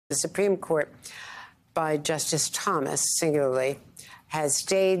The Supreme Court, by Justice Thomas singularly, has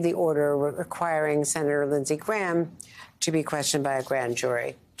stayed the order requiring Senator Lindsey Graham to be questioned by a grand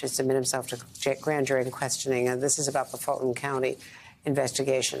jury, to submit himself to grand jury questioning. And this is about the Fulton County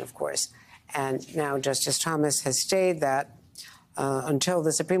investigation, of course. And now Justice Thomas has stayed that until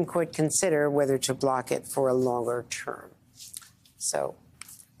the Supreme Court consider whether to block it for a longer term. So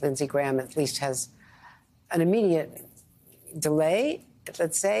Lindsey Graham at least has an immediate delay,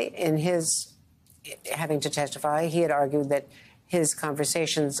 let's say, in his having to testify. He had argued that his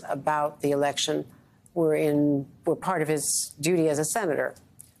conversations about the election were part of his duty as a senator,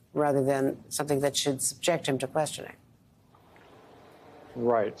 rather than something that should subject him to questioning.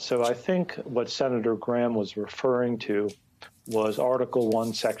 Right. So I think what Senator Graham was referring to was Article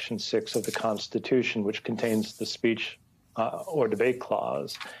 1, Section 6 of the Constitution, which contains the speech or debate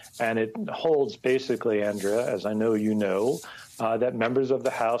clause. And it holds basically, Andrea, as I know you know, that members of the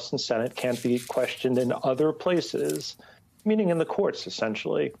House and Senate can't be questioned in other places, meaning in the courts,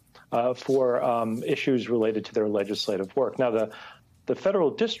 essentially, for issues related to their legislative work. Now, the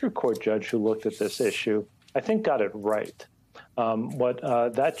federal district court judge who looked at this issue, I think, got it right. What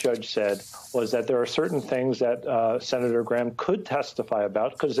that judge said was that there are certain things that Senator Graham could testify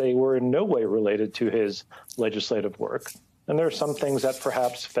about because they were in no way related to his legislative work. And there are some things that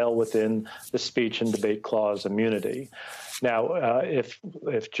perhaps fell within the speech and debate clause immunity. Now,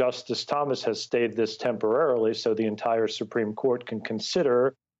 if Justice Thomas has stayed this temporarily so the entire Supreme Court can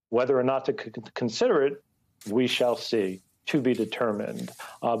consider whether or not to consider it, we shall see, to be determined.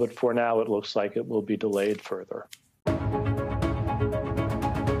 But for now, it looks like it will be delayed further.